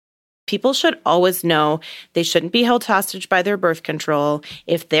People should always know they shouldn't be held hostage by their birth control.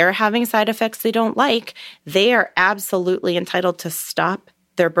 If they're having side effects they don't like, they are absolutely entitled to stop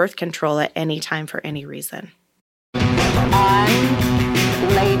their birth control at any time for any reason. Lady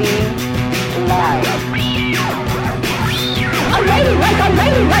Like. A lady like a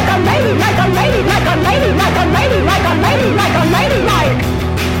lady like a lady like a lady like a lady like a lady like a lady like a lady like.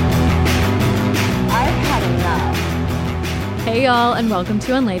 I've had enough. Hey y'all, and welcome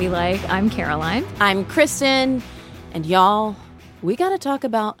to Unladylike. I'm Caroline. I'm Kristen, and y'all, we got to talk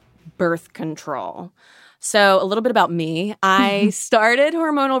about birth control. So a little bit about me. I started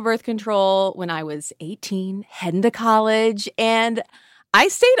hormonal birth control when I was 18, heading to college, and I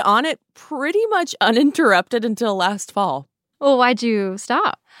stayed on it pretty much uninterrupted until last fall. Well, why'd you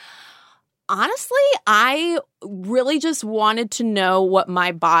stop? Honestly, I really just wanted to know what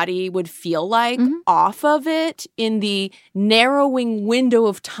my body would feel like off of it in the narrowing window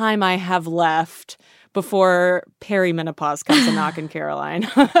of time I have left before perimenopause comes a knocking, Caroline.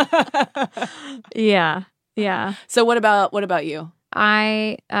 Yeah. So what about you?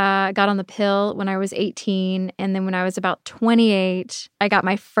 I got on the pill when I was 18, and then when I was about 28, I got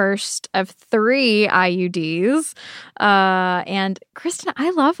my first of 3 IUDs. And Kristen,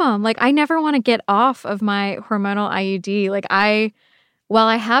 I love them. Like, I never want to get off of my hormonal IUD. While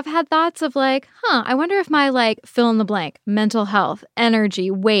I have had thoughts of I wonder if my fill in the blank, mental health, energy,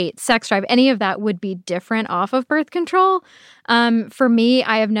 weight, sex drive, any of that would be different off of birth control. For me,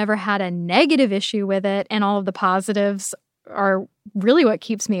 I have never had a negative issue with it, and all of the positives are really what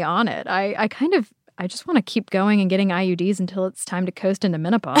keeps me on it. I just want to keep going and getting IUDs until it's time to coast into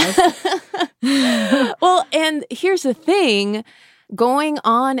menopause. Well, and here's the thing. Going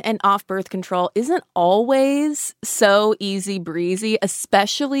on and off birth control isn't always so easy breezy,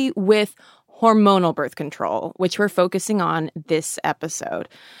 especially with hormonal birth control, which we're focusing on this episode.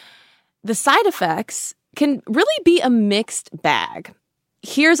 The side effects can really be a mixed bag.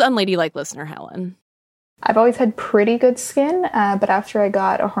 Here's Unladylike listener Helen. I've always had pretty good skin, but after I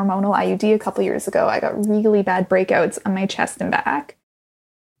got a hormonal IUD a couple years ago, I got really bad breakouts on my chest and back.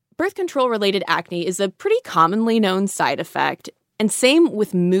 Birth control-related acne is a pretty commonly known side effect, and same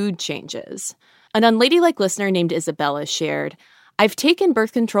with mood changes. An Unladylike listener named Isabella shared, I've taken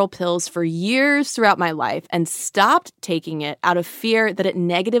birth control pills for years throughout my life and stopped taking it out of fear that it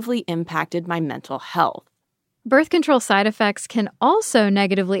negatively impacted my mental health. Birth control side effects can also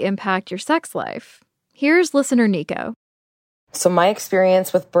negatively impact your sex life. Here's listener Nico. So my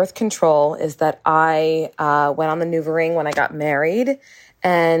experience with birth control is that I went on the NuvaRing when I got married.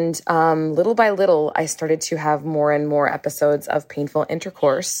 And little by little, I started to have more and more episodes of painful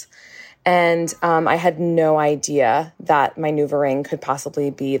intercourse. And I had no idea that my NuvaRing could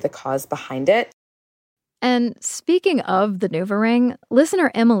possibly be the cause behind it. And speaking of the NuvaRing,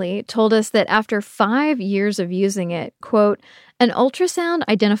 listener Emily told us that after 5 years of using it, quote, an ultrasound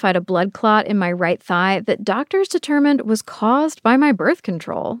identified a blood clot in my right thigh that doctors determined was caused by my birth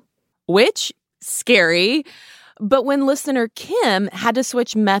control. Which, scary. But when listener Kim had to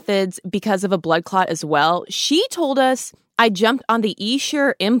switch methods because of a blood clot as well, she told us, I jumped on the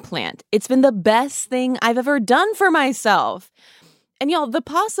Essure implant. It's been the best thing I've ever done for myself. And y'all, the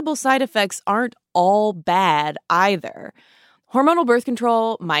possible side effects aren't all bad either. Hormonal birth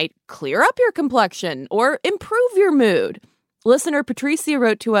control might clear up your complexion or improve your mood. Listener Patricia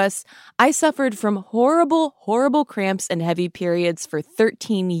wrote to us, I suffered from horrible, horrible cramps and heavy periods for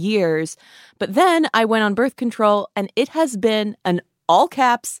 13 years, but then I went on birth control and it has been an all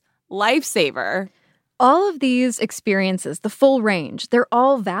caps lifesaver. All of these experiences, the full range, they're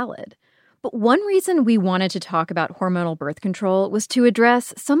all valid. But one reason we wanted to talk about hormonal birth control was to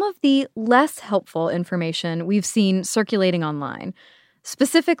address some of the less helpful information we've seen circulating online,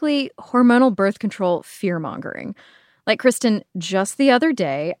 specifically hormonal birth control fear-mongering. Like Kristen, just the other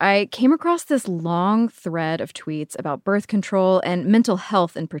day, I came across this long thread of tweets about birth control and mental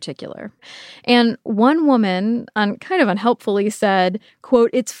health in particular. And one woman, kind of unhelpfully, said, quote,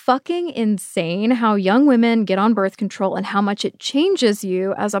 it's fucking insane how young women get on birth control and how much it changes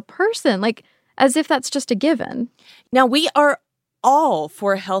you as a person, as if that's just a given. Now, we are all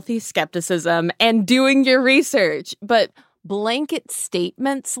for healthy skepticism and doing your research, but blanket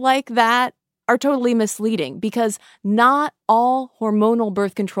statements like that are totally misleading because not all hormonal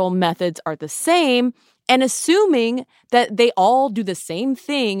birth control methods are the same, and assuming that they all do the same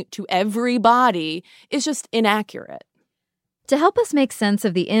thing to everybody is just inaccurate. To help us make sense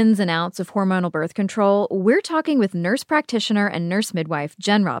of the ins and outs of hormonal birth control, we're talking with nurse practitioner and nurse midwife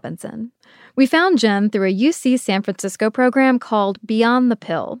Jen Robinson. We found Jen through a UC San Francisco program called Beyond the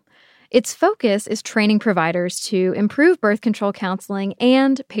Pill. Its focus is training providers to improve birth control counseling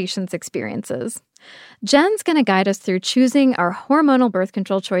and patients' experiences. Jen's going to guide us through choosing our hormonal birth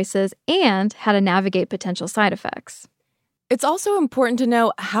control choices and how to navigate potential side effects. It's also important to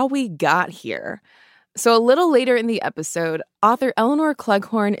know how we got here. So a little later in the episode, author Eleanor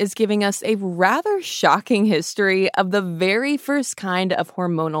Cleghorn is giving us a rather shocking history of the very first kind of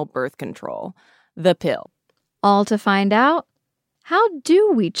hormonal birth control, the pill. All to find out, how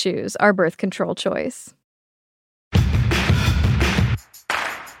do we choose our birth control choice?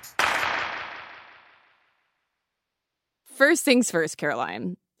 First things first,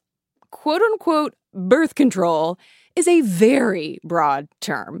 Caroline. Quote-unquote birth control is a very broad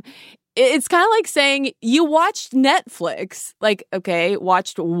term. It's kind of like saying you watched Netflix. Like, okay,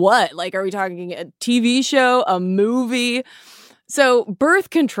 watched what? Like, are we talking a TV show, a movie? So birth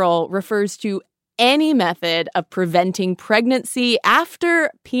control refers to any method of preventing pregnancy after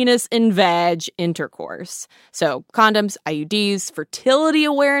penis and vag intercourse. So condoms, IUDs, fertility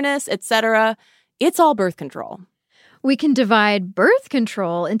awareness, etc. It's all birth control. We can divide birth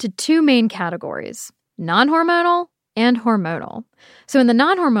control into two main categories, non-hormonal and hormonal. So in the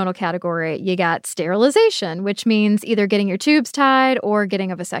non-hormonal category, you got sterilization, which means either getting your tubes tied or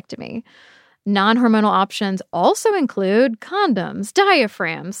getting a vasectomy. Non-hormonal options also include condoms,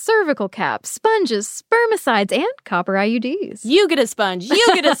 diaphragms, cervical caps, sponges, spermicides, and copper IUDs. You get a sponge. You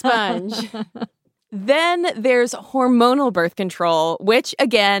get a sponge. Then there's hormonal birth control, which,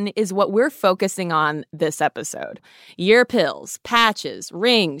 again, is what we're focusing on this episode. Your pills, patches,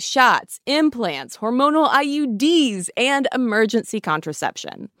 rings, shots, implants, hormonal IUDs, and emergency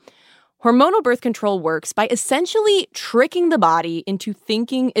contraception. Hormonal birth control works by essentially tricking the body into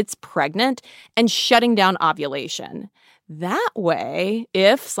thinking it's pregnant and shutting down ovulation. That way,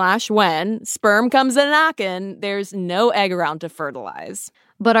 if/when sperm comes a-knockin', there's no egg around to fertilize.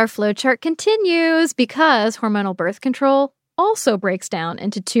 But our flowchart continues because hormonal birth control also breaks down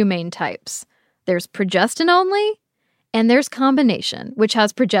into two main types. There's progestin only, and there's combination, which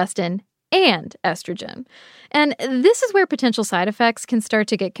has progestin and estrogen. And this is where potential side effects can start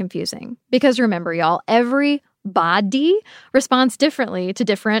to get confusing. Because remember, y'all, every body responds differently to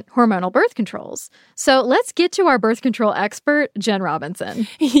different hormonal birth controls. So let's get to our birth control expert, Jen Robinson.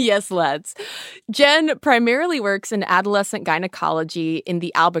 Yes, let's. Jen primarily works in adolescent gynecology in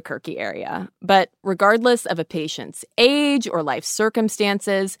the Albuquerque area. But regardless of a patient's age or life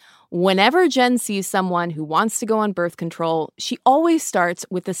circumstances, whenever Jen sees someone who wants to go on birth control, she always starts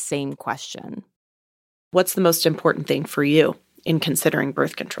with the same question. What's the most important thing for you in considering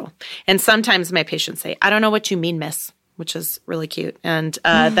birth control? And sometimes my patients say, I don't know what you mean, miss, which is really cute. And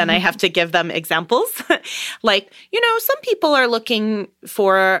then I have to give them examples. Like, some people are looking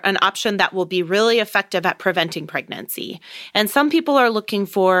for an option that will be really effective at preventing pregnancy. And some people are looking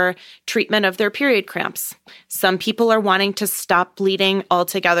for treatment of their period cramps. Some people are wanting to stop bleeding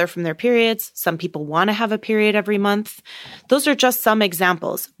altogether from their periods. Some people want to have a period every month. Those are just some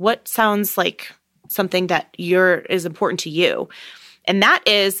examples. What sounds like something that is important to you? And that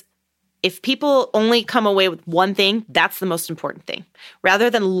is, if people only come away with one thing, that's the most important thing. Rather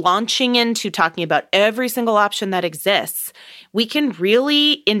than launching into talking about every single option that exists, we can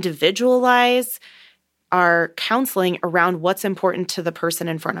really individualize our counseling around what's important to the person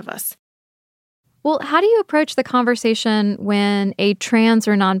in front of us. Well, how do you approach the conversation when a trans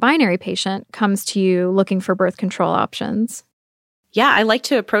or non-binary patient comes to you looking for birth control options? Yeah, I like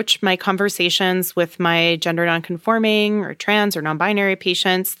to approach my conversations with my gender nonconforming or trans or non-binary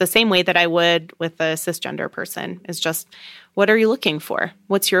patients the same way that I would with a cisgender person. Is just, what are you looking for?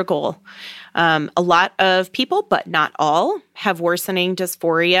 What's your goal? A lot of people, but not all, have worsening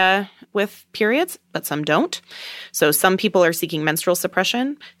dysphoria with periods, but some don't. So some people are seeking menstrual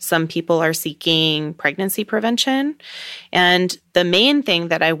suppression. Some people are seeking pregnancy prevention. And the main thing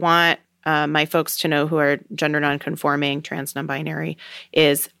that I want my folks to know who are gender nonconforming, trans, non-binary,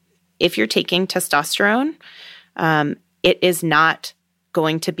 is if you're taking testosterone, it is not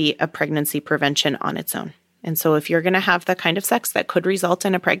going to be a pregnancy prevention on its own. And so if you're going to have the kind of sex that could result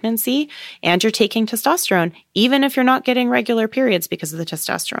in a pregnancy and you're taking testosterone, even if you're not getting regular periods because of the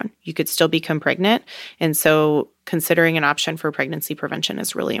testosterone, you could still become pregnant. And so considering an option for pregnancy prevention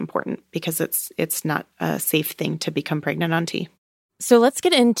is really important because it's not a safe thing to become pregnant on T. So let's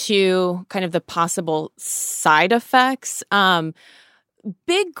get into kind of the possible side effects.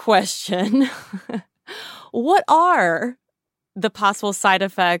 Big question. What are the possible side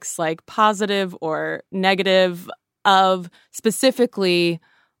effects, like positive or negative, of specifically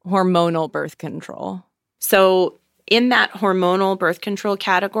hormonal birth control? So In that hormonal birth control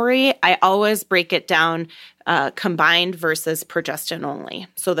category, I always break it down combined versus progestin only.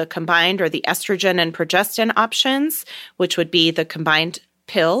 So the combined or the estrogen and progestin options, which would be the combined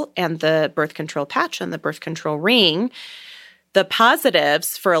pill and the birth control patch and the birth control ring. The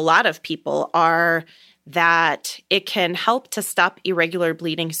positives for a lot of people are that it can help to stop irregular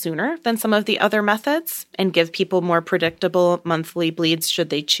bleeding sooner than some of the other methods and give people more predictable monthly bleeds should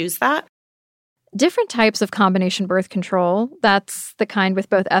they choose that. Different types of combination birth control, that's the kind with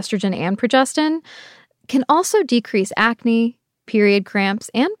both estrogen and progestin, can also decrease acne, period cramps,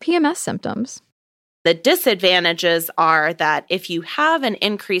 and PMS symptoms. The disadvantages are that if you have an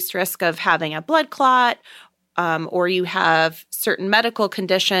increased risk of having a blood clot, or you have certain medical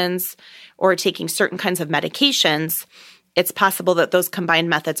conditions or taking certain kinds of medications, it's possible that those combined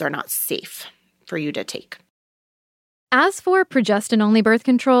methods are not safe for you to take. As for progestin-only birth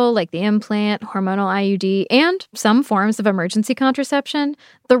control, like the implant, hormonal IUD, and some forms of emergency contraception,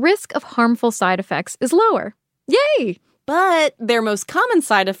 the risk of harmful side effects is lower. Yay! But their most common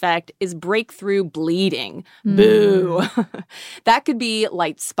side effect is breakthrough bleeding. Boo. That could be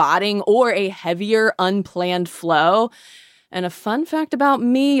light spotting or a heavier unplanned flow. And a fun fact about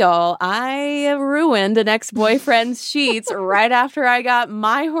me, y'all, I ruined an ex-boyfriend's sheets right after I got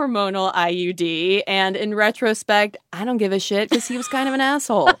my hormonal IUD. And in retrospect, I don't give a shit because he was kind of an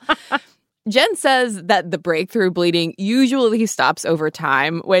asshole. Jen says that the breakthrough bleeding usually stops over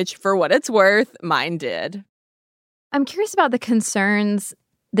time, which for what it's worth, mine did. I'm curious about the concerns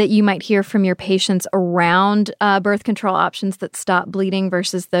that you might hear from your patients around birth control options that stop bleeding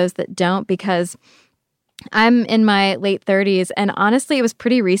versus those that don't, because I'm in my late 30s, and honestly, it was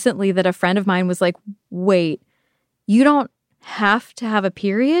pretty recently that a friend of mine was like, wait, you don't have to have a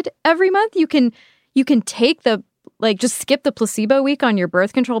period every month? You can take just skip the placebo week on your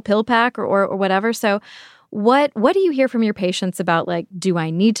birth control pill pack or whatever. So what do you hear from your patients about, like, do I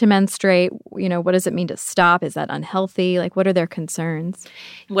need to menstruate? What does it mean to stop? Is that unhealthy? Like, what are their concerns?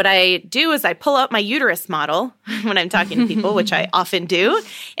 What I do is I pull out my uterus model when I'm talking to people, which I often do,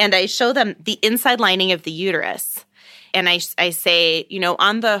 and I show them the inside lining of the uterus. And I say,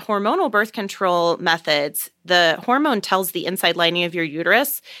 on the hormonal birth control methods, the hormone tells the inside lining of your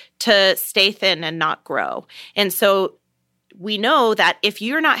uterus to stay thin and not grow. And so we know that if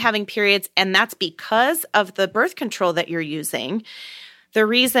you're not having periods, and that's because of the birth control that you're using, the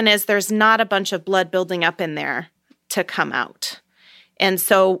reason is there's not a bunch of blood building up in there to come out. And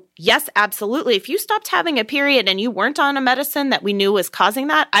so, yes, absolutely. If you stopped having a period and you weren't on a medicine that we knew was causing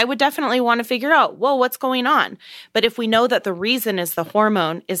that, I would definitely want to figure out, what's going on? But if we know that the reason is the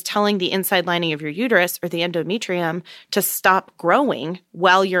hormone is telling the inside lining of your uterus or the endometrium to stop growing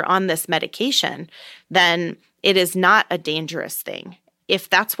while you're on this medication, then it is not a dangerous thing if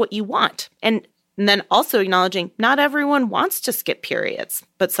that's what you want. And then also acknowledging not everyone wants to skip periods,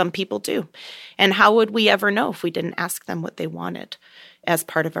 but some people do. And how would we ever know if we didn't ask them what they wanted as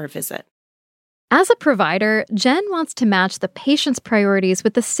part of our visit? As a provider, Jen wants to match the patient's priorities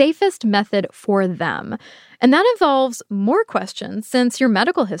with the safest method for them. And that involves more questions, since your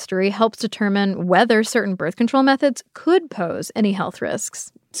medical history helps determine whether certain birth control methods could pose any health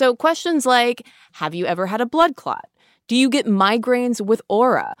risks. So questions like, have you ever had a blood clot? Do you get migraines with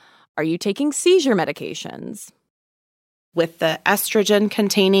aura? Are you taking seizure medications? With the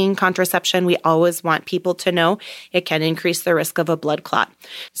estrogen-containing contraception, we always want people to know it can increase the risk of a blood clot.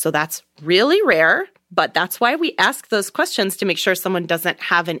 So that's really rare, but that's why we ask those questions, to make sure someone doesn't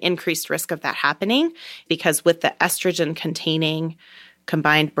have an increased risk of that happening, because with the estrogen-containing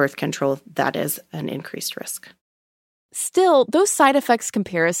combined birth control, that is an increased risk. Still, those side effects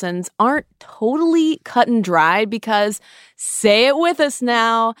comparisons aren't totally cut and dried because, say it with us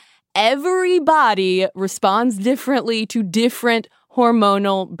now, every body responds differently to different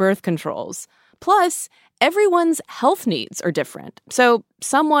hormonal birth controls. Plus, everyone's health needs are different. So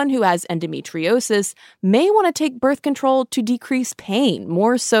someone who has endometriosis may want to take birth control to decrease pain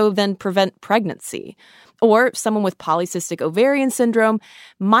more so than prevent pregnancy. Or someone with polycystic ovarian syndrome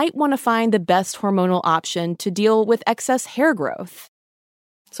might want to find the best hormonal option to deal with excess hair growth.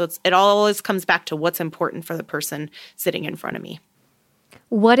 So it always comes back to what's important for the person sitting in front of me.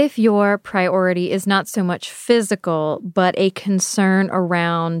 What if your priority is not so much physical, but a concern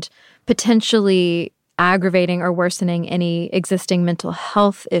around potentially aggravating or worsening any existing mental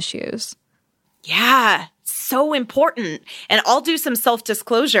health issues? Yeah, so important. And I'll do some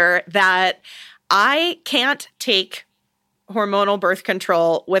self-disclosure that I can't take hormonal birth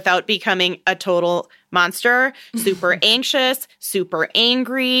control without becoming a total monster, super anxious, super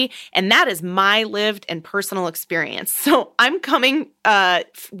angry. And that is my lived and personal experience. So I'm coming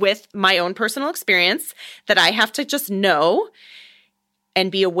with my own personal experience that I have to just know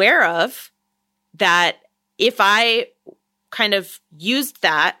and be aware of, that if I kind of used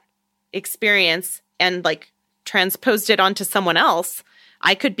that experience and like transposed it onto someone else,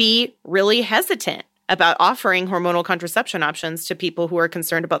 I could be really hesitant about offering hormonal contraception options to people who are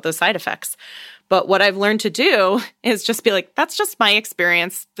concerned about those side effects. But what I've learned to do is just be like, that's just my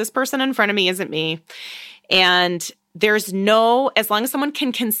experience. This person in front of me isn't me. And there's no, as long as someone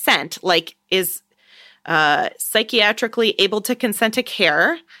can consent, like is psychiatrically able to consent to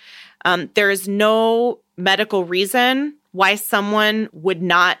care, there is no medical reason why someone would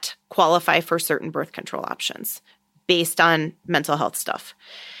not qualify for certain birth control options based on mental health stuff.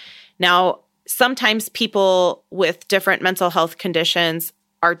 Now, sometimes people with different mental health conditions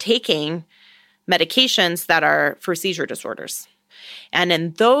are taking medications that are for seizure disorders. And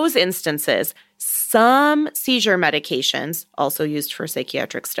in those instances, some seizure medications, also used for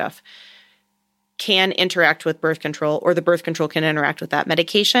psychiatric stuff, can interact with birth control, or the birth control can interact with that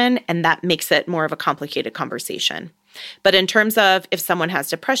medication, and that makes it more of a complicated conversation. But in terms of if someone has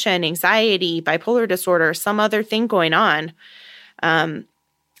depression, anxiety, bipolar disorder, some other thing going on, and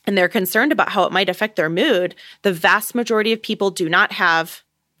they're concerned about how it might affect their mood, the vast majority of people do not have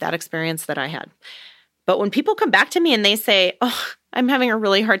that experience that I had. But when people come back to me and they say, oh, I'm having a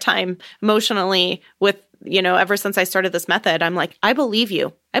really hard time emotionally with, ever since I started this method, I'm like, I believe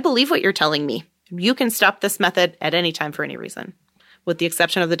you. I believe what you're telling me. You can stop this method at any time for any reason, with the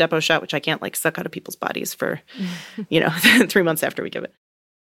exception of the depot shot, which I can't suck out of people's bodies for, 3 months after we give it.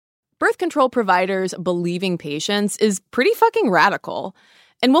 Birth control providers believing patients is pretty fucking radical.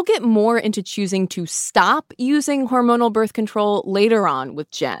 And we'll get more into choosing to stop using hormonal birth control later on with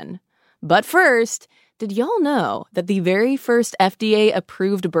Jen. But first, did y'all know that the very first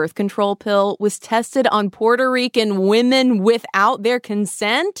FDA-approved birth control pill was tested on Puerto Rican women without their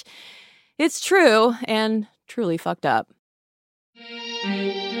consent? It's true, and truly fucked up.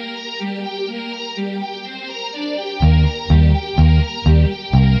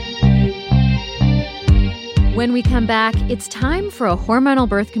 When we come back, it's time for a hormonal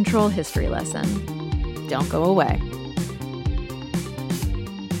birth control history lesson. Don't go away.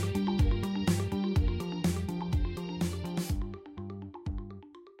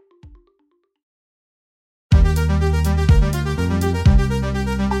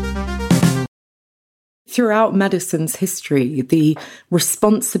 Throughout medicine's history, the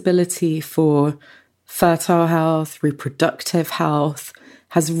responsibility for fertile health, reproductive health,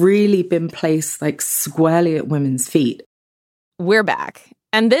 has really been placed squarely at women's feet. We're back.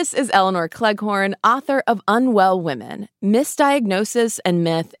 And this is Eleanor Cleghorn, author of Unwell Women, Misdiagnosis and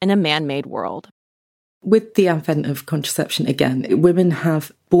Myth in a Man-Made World. With the advent of contraception, again, women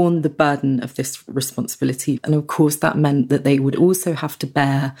have borne the burden of this responsibility. And of course, that meant that they would also have to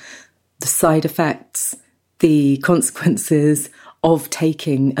bear the side effects, the consequences of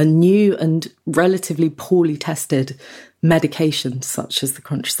taking a new and relatively poorly tested medication such as the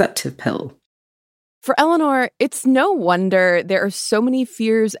contraceptive pill. For Eleanor, it's no wonder there are so many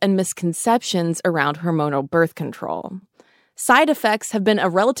fears and misconceptions around hormonal birth control. Side effects have been a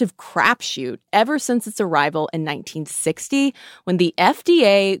relative crapshoot ever since its arrival in 1960, when the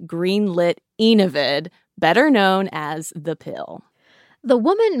FDA greenlit Enovid, better known as the pill. The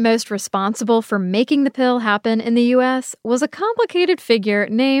woman most responsible for making the pill happen in the U.S. was a complicated figure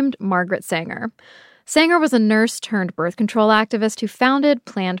named Margaret Sanger. Sanger was a nurse turned birth control activist who founded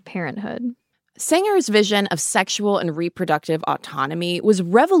Planned Parenthood. Sanger's vision of sexual and reproductive autonomy was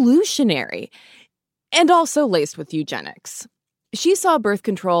revolutionary and also laced with eugenics. She saw birth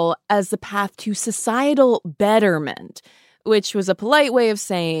control as the path to societal betterment, which was a polite way of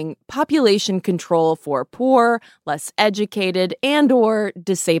saying population control for poor, less educated, and/or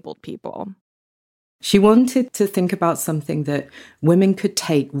disabled people. She wanted to think about something that women could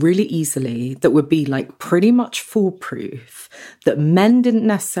take really easily, that would be pretty much foolproof, that men didn't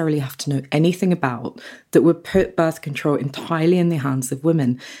necessarily have to know anything about, that would put birth control entirely in the hands of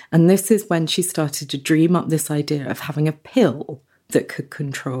women. And this is when she started to dream up this idea of having a pill that could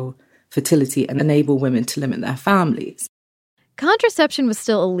control fertility and enable women to limit their families. Contraception was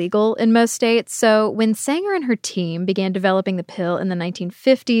still illegal in most states, so when Sanger and her team began developing the pill in the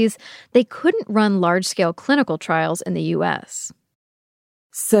 1950s, they couldn't run large-scale clinical trials in the U.S.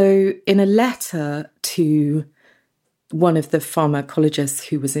 So in a letter to one of the pharmacologists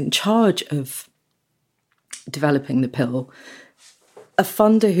who was in charge of developing the pill, a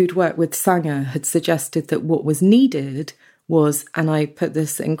funder who'd worked with Sanger had suggested that what was needed was, and I put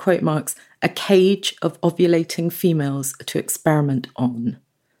this in quote marks, a cage of ovulating females to experiment on,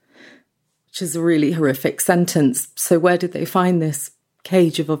 which is a really horrific sentence. So where did they find this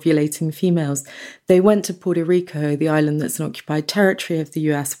cage of ovulating females? They went to Puerto Rico, the island that's an occupied territory of the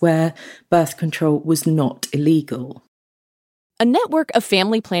US, where birth control was not illegal. A network of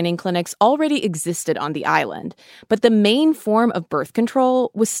family planning clinics already existed on the island, but the main form of birth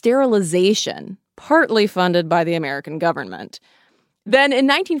control was sterilization, partly funded by the American government. Then in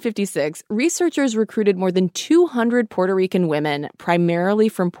 1956, researchers recruited more than 200 Puerto Rican women, primarily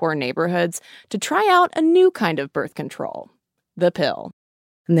from poor neighborhoods, to try out a new kind of birth control, the pill.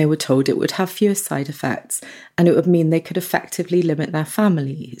 And they were told it would have fewer side effects and it would mean they could effectively limit their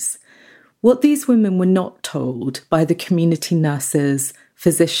families. What these women were not told by the community nurses,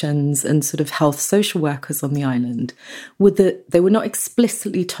 physicians, and sort of health social workers on the island were that they were not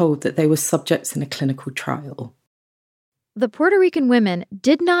explicitly told that they were subjects in a clinical trial. The Puerto Rican women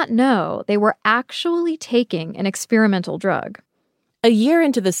did not know they were actually taking an experimental drug. A year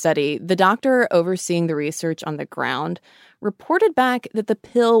into the study, the doctor overseeing the research on the ground reported back that the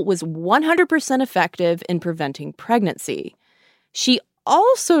pill was 100% effective in preventing pregnancy. She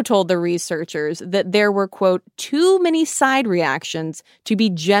also told the researchers that there were, quote, too many side reactions to be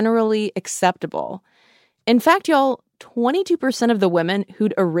generally acceptable. In fact, y'all, 22% of the women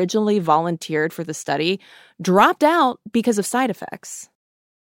who'd originally volunteered for the study dropped out because of side effects.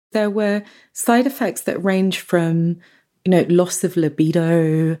 There were side effects that range from, loss of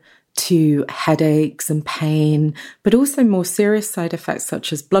libido to headaches and pain, but also more serious side effects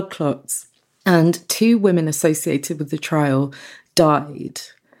such as blood clots. And 2 women associated with the trial died,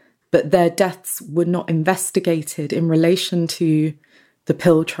 but their deaths were not investigated in relation to the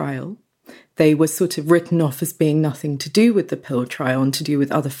pill trial. They were sort of written off as being nothing to do with the pill trial and to do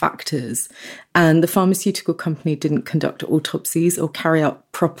with other factors. And the pharmaceutical company didn't conduct autopsies or carry out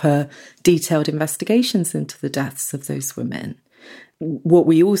proper detailed investigations into the deaths of those women. What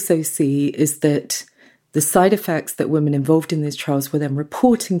we also see is that the side effects that women involved in these trials were then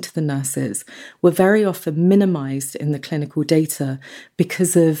reporting to the nurses were very often minimized in the clinical data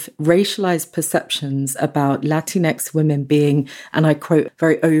because of racialized perceptions about Latinx women being, and I quote,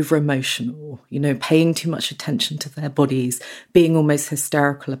 very over-emotional, paying too much attention to their bodies, being almost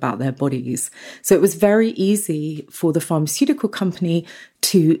hysterical about their bodies. So it was very easy for the pharmaceutical company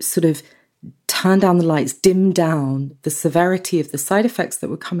to sort of turn down the lights, dim down the severity of the side effects that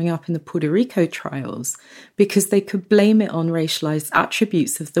were coming up in the Puerto Rico trials because they could blame it on racialized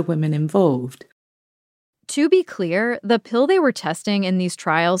attributes of the women involved. To be clear, the pill they were testing in these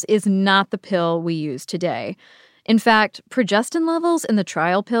trials is not the pill we use today. In fact, progestin levels in the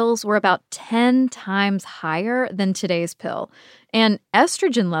trial pills were about 10 times higher than today's pill, and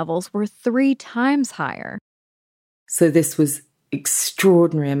estrogen levels were 3 times higher. So this was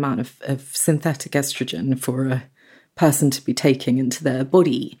extraordinary amount of synthetic estrogen for a person to be taking into their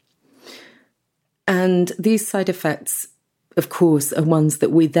body. And these side effects, of course, are ones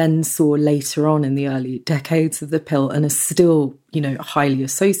that we then saw later on in the early decades of the pill and are still, highly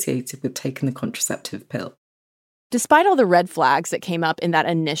associated with taking the contraceptive pill. Despite all the red flags that came up in that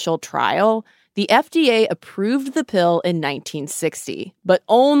initial trial, the FDA approved the pill in 1960, but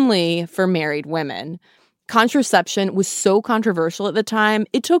only for married women. Contraception was so controversial at the time,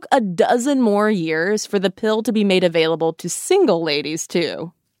 it took a dozen more years for the pill to be made available to single ladies,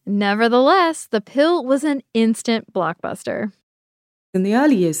 too. Nevertheless, the pill was an instant blockbuster. In the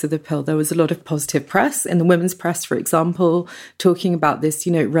early years of the pill, there was a lot of positive press, in the women's press, for example, talking about this,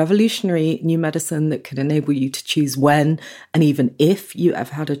 revolutionary new medicine that could enable you to choose when and even if you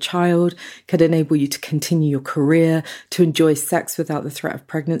ever had a child, could enable you to continue your career, to enjoy sex without the threat of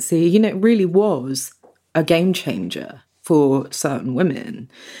pregnancy. It really was a game changer for certain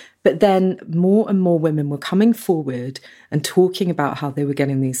women. But then more and more women were coming forward and talking about how they were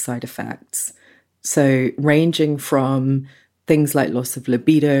getting these side effects. So ranging from things like loss of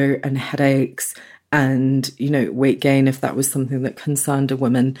libido and headaches and, weight gain, if that was something that concerned a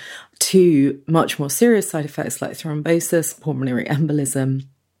woman, to much more serious side effects like thrombosis, pulmonary embolism.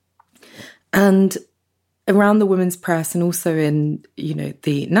 And around the women's press and also in,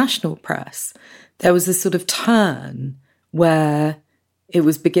 the national press, there was a sort of turn where it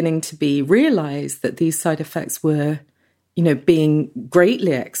was beginning to be realized that these side effects were, being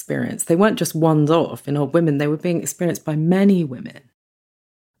greatly experienced. They weren't just one-off in old women. They were being experienced by many women.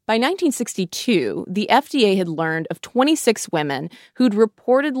 By 1962, the FDA had learned of 26 women who'd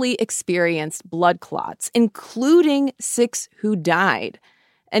reportedly experienced blood clots, including 6 who died.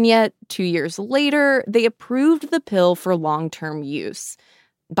 And yet, 2 years later, they approved the pill for long-term use.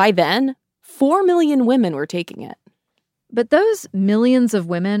 By then, 4 million women were taking it. But those millions of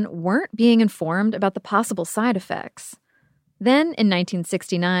women weren't being informed about the possible side effects. Then, in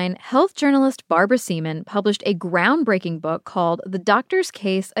 1969, health journalist Barbara Seaman published a groundbreaking book called The Doctor's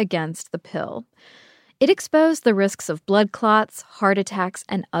Case Against the Pill. It exposed the risks of blood clots, heart attacks,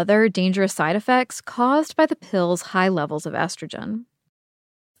 and other dangerous side effects caused by the pill's high levels of estrogen.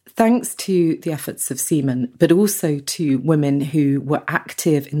 Thanks to the efforts of Seaman, but also to women who were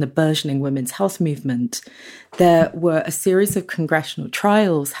active in the burgeoning women's health movement, there were a series of congressional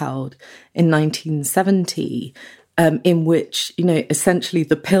trials held in 1970 in which, essentially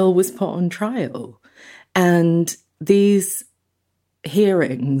the pill was put on trial. And these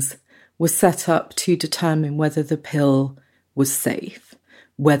hearings were set up to determine whether the pill was safe,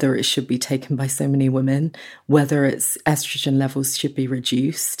 whether it should be taken by so many women, whether its estrogen levels should be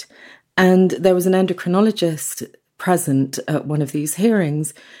reduced. And there was an endocrinologist present at one of these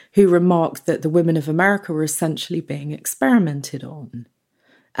hearings who remarked that the women of America were essentially being experimented on,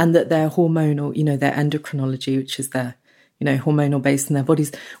 and that their hormonal, their endocrinology, which is their, hormonal base in their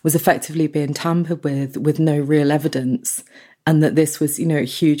bodies, was effectively being tampered with no real evidence, and that this was, a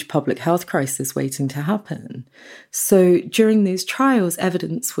huge public health crisis waiting to happen. So during these trials,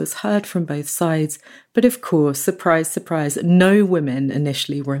 evidence was heard from both sides. But of course, surprise, surprise, no women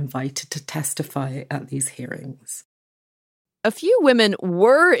initially were invited to testify at these hearings. A few women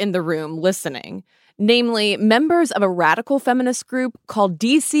were in the room listening, namely members of a radical feminist group called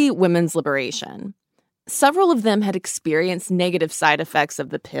DC Women's Liberation. Several of them had experienced negative side effects of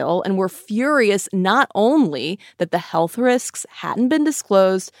the pill and were furious not only that the health risks hadn't been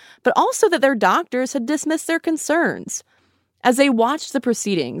disclosed, but also that their doctors had dismissed their concerns. As they watched the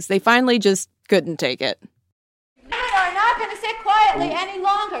proceedings, they finally just couldn't take it. You are not going to sit quietly any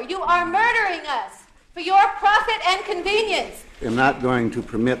longer. You are murdering us for your profit and convenience. I'm not going to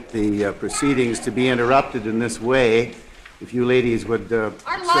permit the proceedings to be interrupted in this way. If you ladies would Our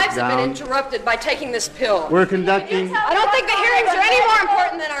lives have been interrupted by taking this pill. We're conducting... I don't think the hearings are any more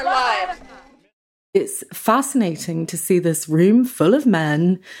important than our lives. It's fascinating to see this room full of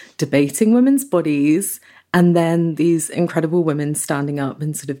men debating women's bodies, and then these incredible women standing up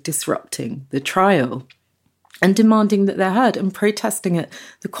and sort of disrupting the trial and demanding that they're heard and protesting at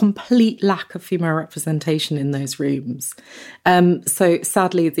the complete lack of female representation in those rooms. So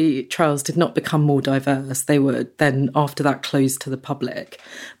sadly, the trials did not become more diverse. They were then, after that, closed to the public.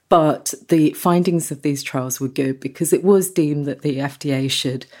 But the findings of these trials were good because it was deemed that the FDA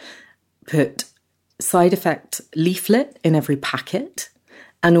should put side effect leaflet in every packet,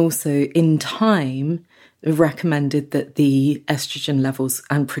 and also in time recommended that the estrogen levels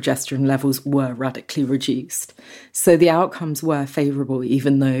and progesterone levels were radically reduced. So the outcomes were favourable,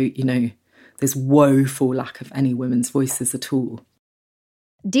 even though, there's woeful lack of any women's voices at all.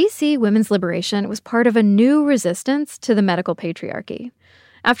 DC Women's Liberation was part of a new resistance to the medical patriarchy.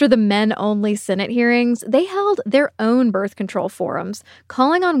 After the men-only Senate hearings, they held their own birth control forums,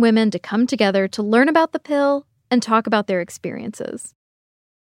 calling on women to come together to learn about the pill and talk about their experiences.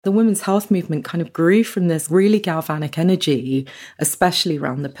 The women's health movement kind of grew from this really galvanic energy, especially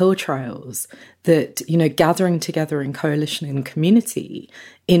around the pill trials, that, gathering together in coalition and community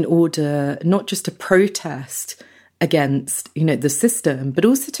in order not just to protest against, the system, but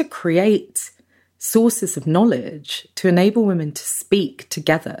also to create sources of knowledge to enable women to speak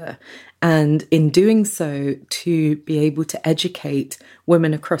together, and in doing so to be able to educate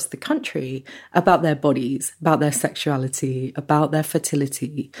women across the country about their bodies, about their sexuality, about their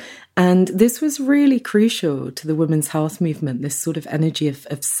fertility. And this was really crucial to the women's health movement, this sort of energy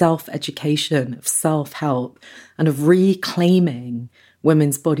of self-education, of self-help, and of reclaiming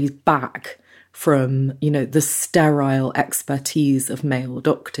women's bodies back from, the sterile expertise of male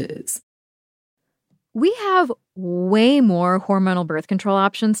doctors. We have way more hormonal birth control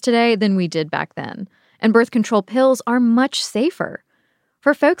options today than we did back then, and birth control pills are much safer.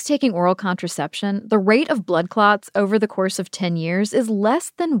 For folks taking oral contraception, the rate of blood clots over the course of 10 years is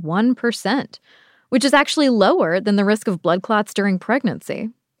less than 1%, which is actually lower than the risk of blood clots during pregnancy.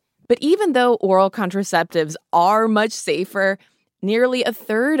 But even though oral contraceptives are much safer, nearly a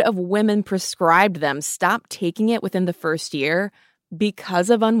third of women prescribed them stopped taking it within the first year because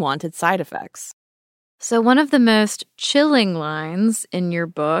of unwanted side effects. So one of the most chilling lines in your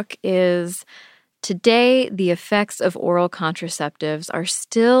book is, today the effects of oral contraceptives are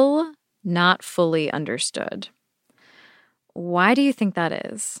still not fully understood. Why do you think that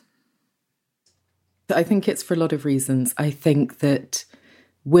is? I think it's for a lot of reasons. I think that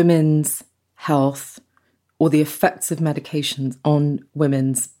women's health, or the effects of medications on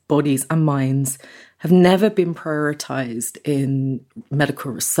women's bodies and minds, have never been prioritized in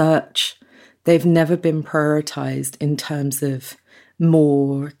medical research. They've never been prioritized in terms of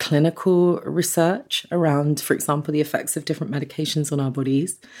more clinical research around, for example, the effects of different medications on our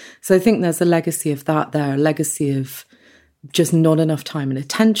bodies. So I think there's a legacy of that there, a legacy of just not enough time and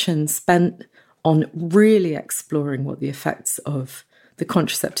attention spent on really exploring what the effects of the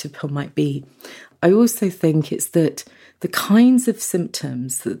contraceptive pill might be. I also think it's that the kinds of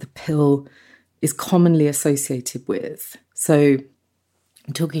symptoms that the pill is commonly associated with. So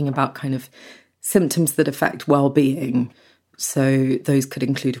I'm talking about kind of symptoms that affect well-being. So those could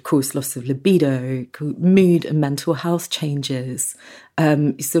include, of course, loss of libido, mood and mental health changes,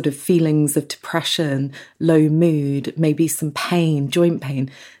 sort of feelings of depression, low mood, maybe some pain, joint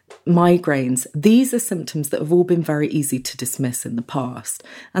pain, migraines. These are symptoms that have all been very easy to dismiss in the past.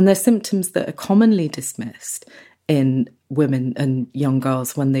 And they're symptoms that are commonly dismissed in women and young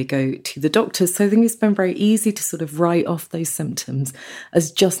girls when they go to the doctors. So I think it's been very easy to sort of write off those symptoms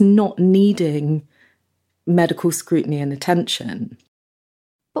as just not needing medical scrutiny and attention.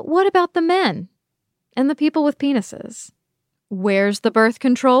 But what about the men and the people with penises? Where's the birth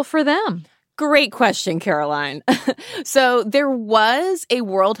control for them? Great question, Caroline. So there was a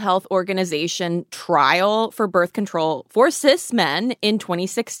World Health Organization trial for birth control for cis men in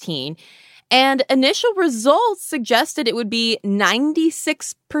 2016, and initial results suggested it would be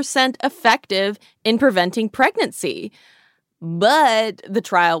 96% effective in preventing pregnancy. But the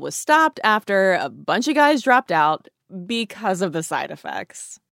trial was stopped after a bunch of guys dropped out because of the side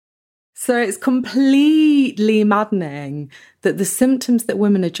effects. So it's completely maddening that the symptoms that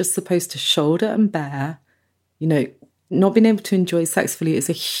women are just supposed to shoulder and bear, you know, not being able to enjoy sex fully is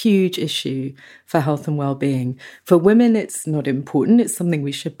a huge issue for health and well-being. For women, it's not important. It's something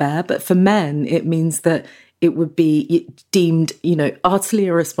we should bear. But for men, it means that it would be deemed, you know, utterly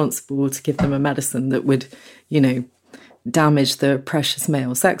irresponsible to give them a medicine that would, you know, damage the precious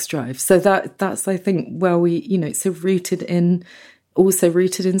male sex drive. So that's, I think, where we, you know, it's rooted in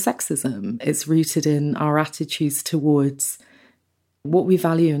sexism. It's rooted in our attitudes towards what we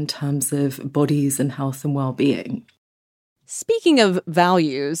value in terms of bodies and health and well-being. Speaking of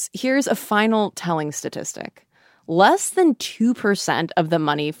values, here's a final telling statistic. Less than 2% of the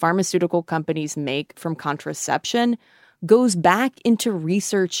money pharmaceutical companies make from contraception goes back into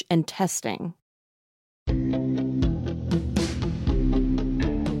research and testing.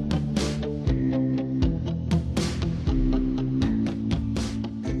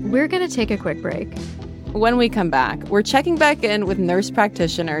 We're going to take a quick break. When we come back, we're checking back in with nurse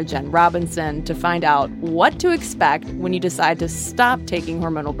practitioner Jen Robinson to find out what to expect when you decide to stop taking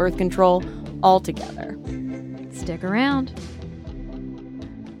hormonal birth control altogether. Stick around.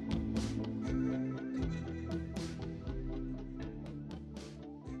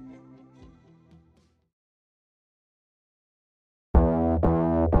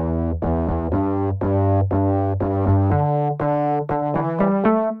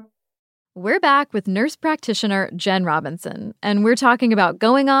 We're back with nurse practitioner Jen Robinson, and we're talking about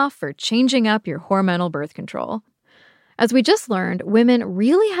going off or changing up your hormonal birth control. As we just learned, women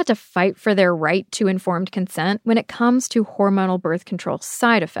really had to fight for their right to informed consent when it comes to hormonal birth control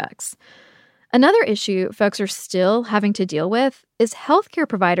side effects. Another issue folks are still having to deal with is healthcare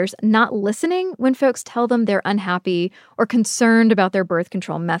providers not listening when folks tell them they're unhappy or concerned about their birth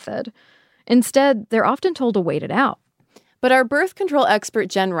control method. Instead, they're often told to wait it out. But our birth control expert,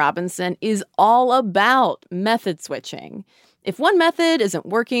 Jen Robinson, is all about method switching. If one method isn't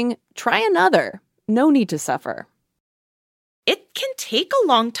working, try another. No need to suffer. It can take a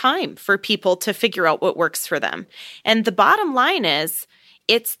long time for people to figure out what works for them. And the bottom line is,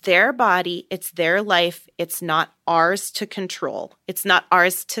 it's their body, it's their life, it's not ours to control. It's not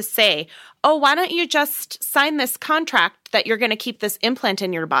ours to say, oh, why don't you just sign this contract that you're going to keep this implant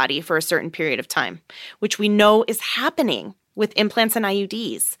in your body for a certain period of time, which we know is happening with implants and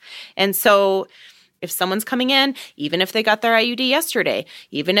IUDs. And so if someone's coming in, even if they got their IUD yesterday,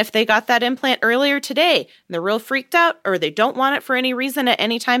 even if they got that implant earlier today, and they're real freaked out or they don't want it for any reason at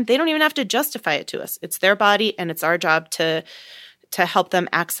any time, they don't even have to justify it to us. It's their body and it's our job to help them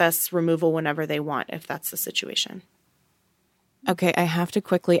access removal whenever they want, if that's the situation. Okay, I have to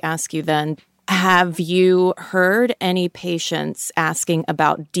quickly ask you then, have you heard any patients asking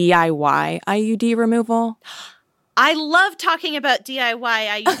about DIY IUD removal? I love talking about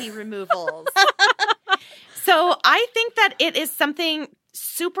DIY IUD removals. So I think that it is something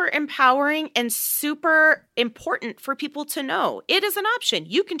super empowering and super important for people to know. It is an option.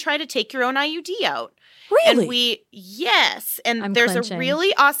 You can try to take your own IUD out. Really? And yes. And I'm there's clenching. a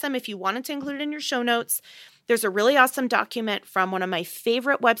really awesome, if you wanted to include it in your show notes, there's a really awesome document from one of my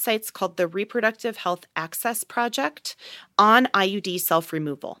favorite websites called the Reproductive Health Access Project on IUD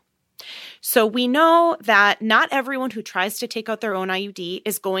self-removal. So we know that not everyone who tries to take out their own IUD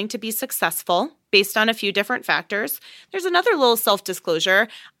is going to be successful based on a few different factors. There's another little self-disclosure.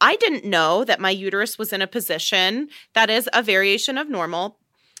 I didn't know that my uterus was in a position that is a variation of normal,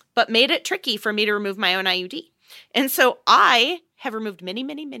 but made it tricky for me to remove my own IUD. And so I have removed many,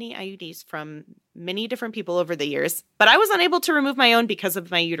 many, many IUDs from many different people over the years, but I was unable to remove my own because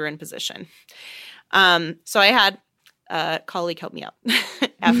of my uterine position. So I had a colleague help me out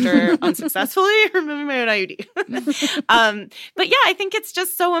after unsuccessfully removing my own IUD. But yeah, I think it's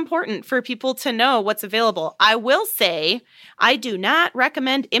just so important for people to know what's available. I will say I do not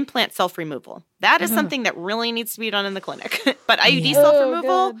recommend implant self-removal. That is something that really needs to be done in the clinic. But IUD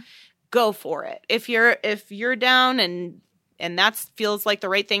self-removal, go for it. If you're down and that feels like the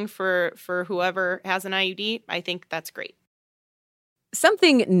right thing for whoever has an IUD, I think that's great.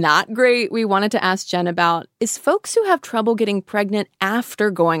 Something not great we wanted to ask Jen about is folks who have trouble getting pregnant after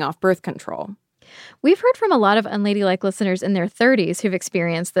going off birth control. We've heard from a lot of unladylike listeners in their 30s who've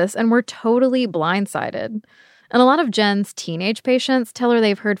experienced this and were totally blindsided. And a lot of Jen's teenage patients tell her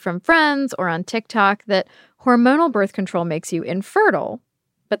they've heard from friends or on TikTok that hormonal birth control makes you infertile.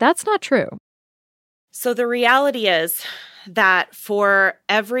 But that's not true. So the reality is that for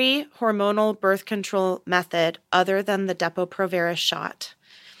every hormonal birth control method other than the Depo-Provera shot,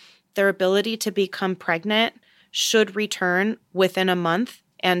 their ability to become pregnant should return within a month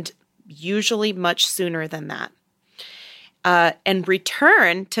and usually much sooner than that. And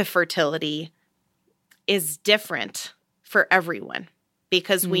return to fertility is different for everyone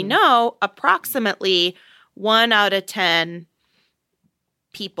because we know approximately 1 out of 10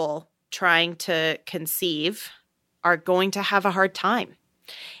 people trying to conceive are going to have a hard time.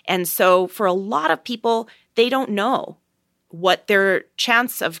 And so for a lot of people, they don't know what their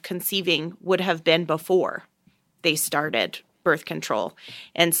chance of conceiving would have been before they started birth control.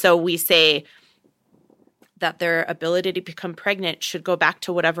 And so we say that their ability to become pregnant should go back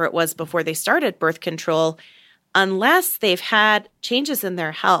to whatever it was before they started birth control, unless they've had changes in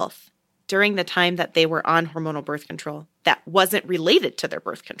their health during the time that they were on hormonal birth control that wasn't related to their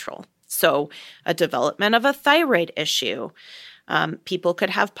birth control. So a development of a thyroid issue. People could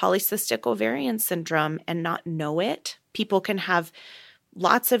have polycystic ovarian syndrome and not know it. People can have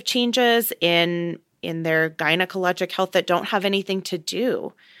lots of changes in their gynecologic health that don't have anything to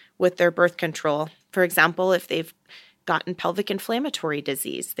do with their birth control. For example, if they've gotten pelvic inflammatory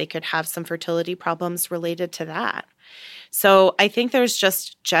disease, they could have some fertility problems related to that. So I think there's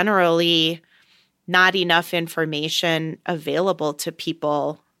just generally not enough information available to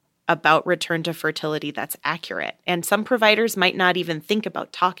people about return to fertility that's accurate. And some providers might not even think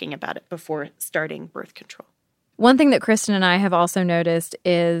about talking about it before starting birth control. One thing that Kristen and I have also noticed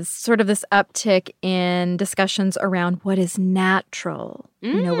is sort of this uptick in discussions around what is natural.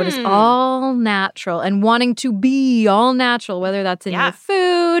 You know, what is all natural and wanting to be all natural, whether that's in your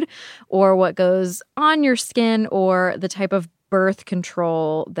food or what goes on your skin or the type of birth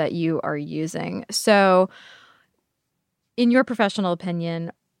control that you are using. So in your professional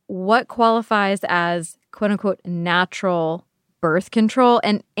opinion, what qualifies as quote unquote natural birth control?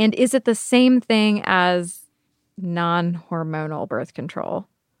 And is it the same thing as non-hormonal birth control?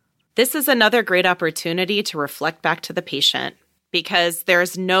 This is another great opportunity to reflect back to the patient because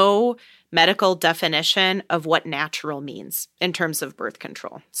there's no medical definition of what natural means in terms of birth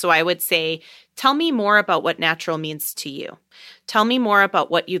control. So I would say, tell me more about what natural means to you. Tell me more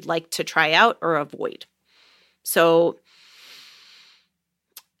about what you'd like to try out or avoid. So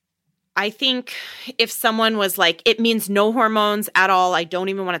I think if someone was like, it means no hormones at all, I don't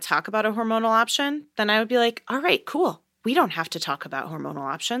even want to talk about a hormonal option, then I would be like, all right, cool. We don't have to talk about hormonal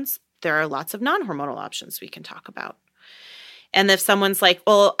options. There are lots of non-hormonal options we can talk about. And if someone's like,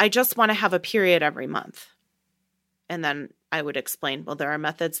 well, I just want to have a period every month. And then I would explain, well, there are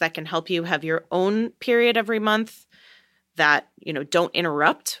methods that can help you have your own period every month that, you know, don't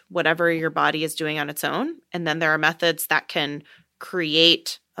interrupt whatever your body is doing on its own. And then there are methods that can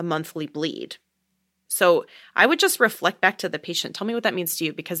create a monthly bleed. So I would just reflect back to the patient. Tell me what that means to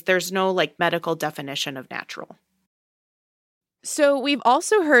you, because there's no like medical definition of natural. So we've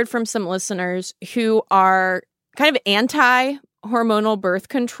also heard from some listeners who are kind of anti-hormonal birth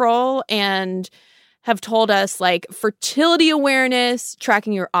control and have told us like fertility awareness,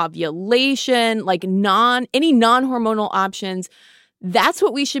 tracking your ovulation, like any non-hormonal options. That's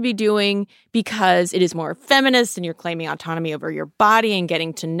what we should be doing because it is more feminist and you're claiming autonomy over your body and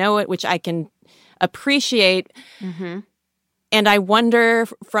getting to know it, which I can appreciate. Mm-hmm. And I wonder,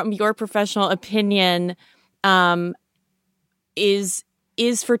 from your professional opinion, is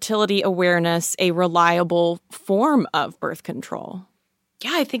fertility awareness a reliable form of birth control?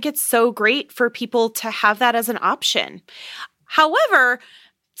 yeah, I think it's so great for people to have that as an option. However,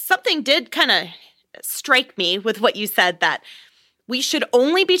 something did kind of strike me with what you said, that we should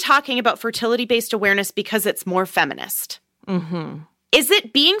only be talking about fertility-based awareness because it's more feminist. Mm-hmm. Is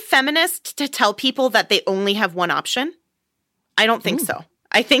it being feminist to tell people that they only have one option? I don't think so.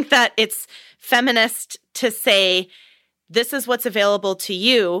 I think that it's feminist to say, this is what's available to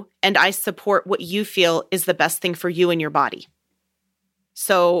you, and I support what you feel is the best thing for you and your body.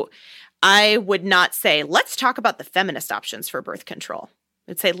 So I would not say, let's talk about the feminist options for birth control.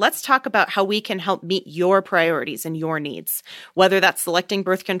 I'd say, let's talk about how we can help meet your priorities and your needs, whether that's selecting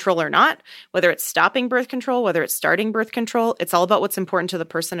birth control or not, whether it's stopping birth control, whether it's starting birth control. It's all about what's important to the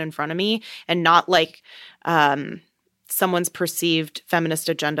person in front of me, and not like someone's perceived feminist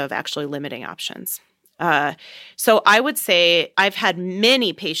agenda of actually limiting options. So I would say I've had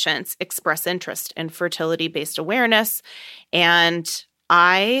many patients express interest in fertility-based awareness, and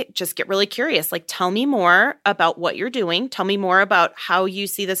I just get really curious. Like, tell me more about what you're doing. Tell me more about how you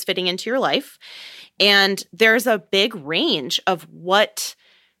see this fitting into your life. And there's a big range of what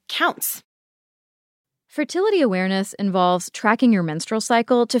counts. Fertility awareness involves tracking your menstrual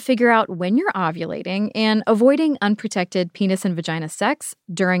cycle to figure out when you're ovulating and avoiding unprotected penis and vagina sex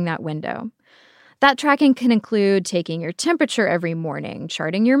during that window. That tracking can include taking your temperature every morning,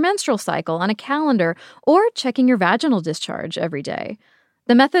 charting your menstrual cycle on a calendar, or checking your vaginal discharge every day.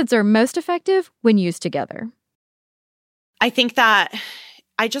 The methods are most effective when used together. I think that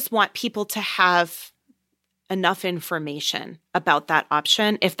I just want people to have enough information about that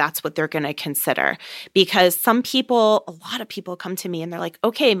option if that's what they're going to consider. Because a lot of people come to me and they're like,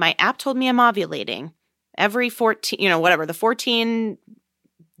 okay, my app told me I'm ovulating every 14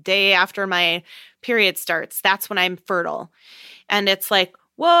 day after my period starts. That's when I'm fertile. And it's like,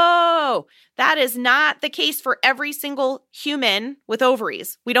 whoa, that is not the case for every single human with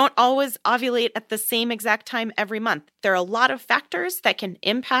ovaries. We don't always ovulate at the same exact time every month. There are a lot of factors that can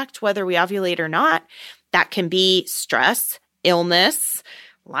impact whether we ovulate or not. That can be stress, illness,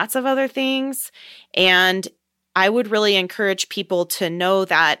 lots of other things. And I would really encourage people to know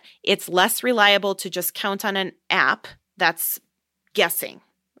that it's less reliable to just count on an app that's guessing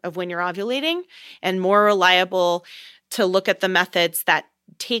of when you're ovulating, and more reliable to look at the methods that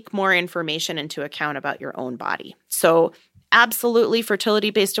take more information into account about your own body. So absolutely,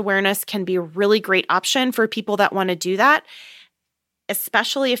 fertility-based awareness can be a really great option for people that want to do that,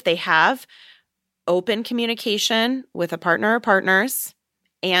 especially if they have open communication with a partner or partners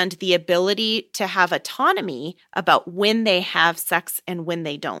and the ability to have autonomy about when they have sex and when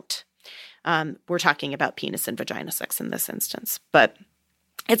they don't. We're talking about penis and vagina sex in this instance, but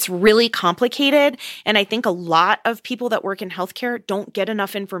it's really complicated, and I think a lot of people that work in healthcare don't get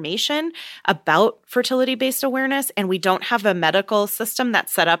enough information about fertility-based awareness, and we don't have a medical system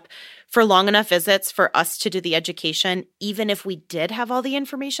that's set up for long enough visits for us to do the education, even if we did have all the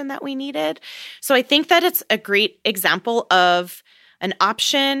information that we needed. So I think that it's a great example of an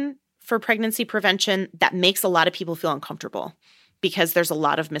option for pregnancy prevention that makes a lot of people feel uncomfortable because there's a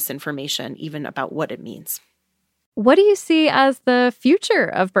lot of misinformation even about what it means. What do you see as the future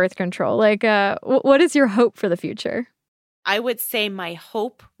of birth control? Like, what is your hope for the future? I would say my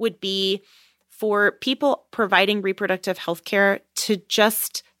hope would be for people providing reproductive health care to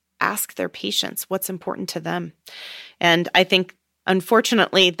just ask their patients what's important to them. And I think,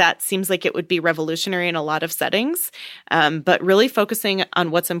 unfortunately, that seems like it would be revolutionary in a lot of settings, but really focusing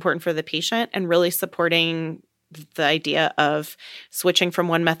on what's important for the patient and really supporting the idea of switching from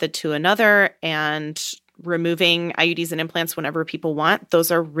one method to another and removing IUDs and implants whenever people want.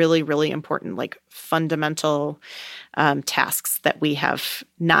 Those are really, really important, like fundamental tasks that we have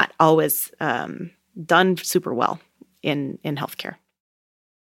not always done super well in healthcare.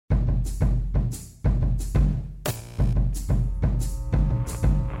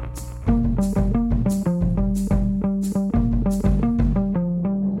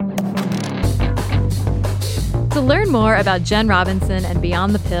 To learn more about Jen Robinson and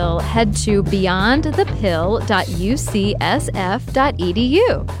Beyond the Pill, head to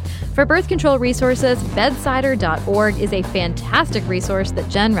beyondthepill.ucsf.edu. For birth control resources, bedsider.org is a fantastic resource that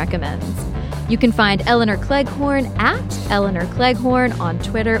Jen recommends. You can find Eleanor Cleghorn at Eleanor Cleghorn on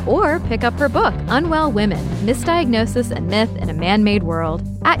Twitter, or pick up her book, Unwell Women, Misdiagnosis and Myth in a Man-Made World,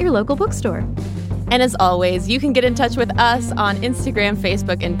 at your local bookstore. And as always, you can get in touch with us on Instagram,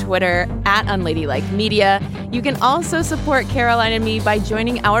 Facebook, and Twitter at Unladylike Media. You can also support Caroline and me by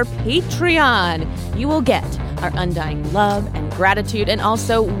joining our Patreon. You will get our undying love and gratitude, and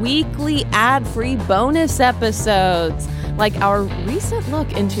also weekly ad-free bonus episodes, like our recent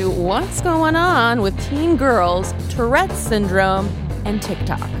look into what's going on with teen girls' Tourette's syndrome and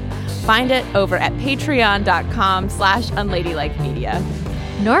TikTok. Find it over at patreon.com/unladylikemedia.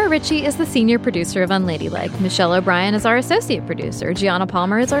 Nora Ritchie is the senior producer of Unladylike. Michelle O'Brien is our associate producer. Gianna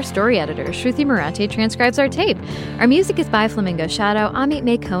Palmer is our story editor. Shruti Murate transcribes our tape. Our music is by Flamingo Shadow, Amit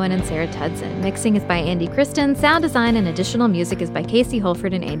May Cohen, and Sarah Tudson. Mixing is by Andy Christen. Sound design and additional music is by Casey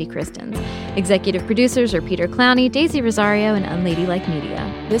Holford and Andy Christens. Executive producers are Peter Clowney, Daisy Rosario, and Unladylike Media.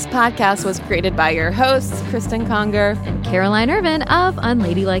 This podcast was created by your hosts, Kristen Conger and Caroline Irvin of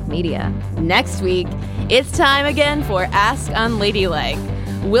Unladylike Media. Next week, it's time again for Ask Unladylike.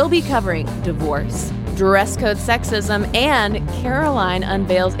 We'll be covering divorce, dress code sexism, and Caroline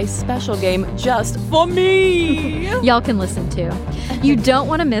unveils a special game just for me. Y'all can listen too. You don't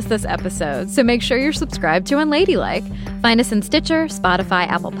want to miss this episode, so make sure you're subscribed to Unladylike. Find us in Stitcher, Spotify,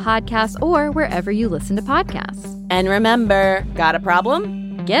 Apple Podcasts, or wherever you listen to podcasts. And remember, got a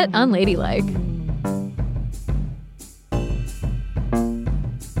problem? Get Unladylike.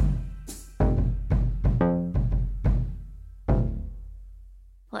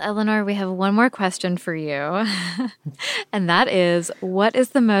 Well, Eleanor, we have one more question for you. And that is, what is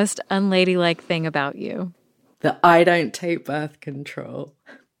the most unladylike thing about you? That I don't take birth control.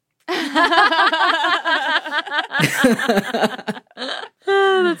 Oh,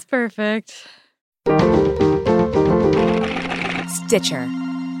 that's perfect. Stitcher.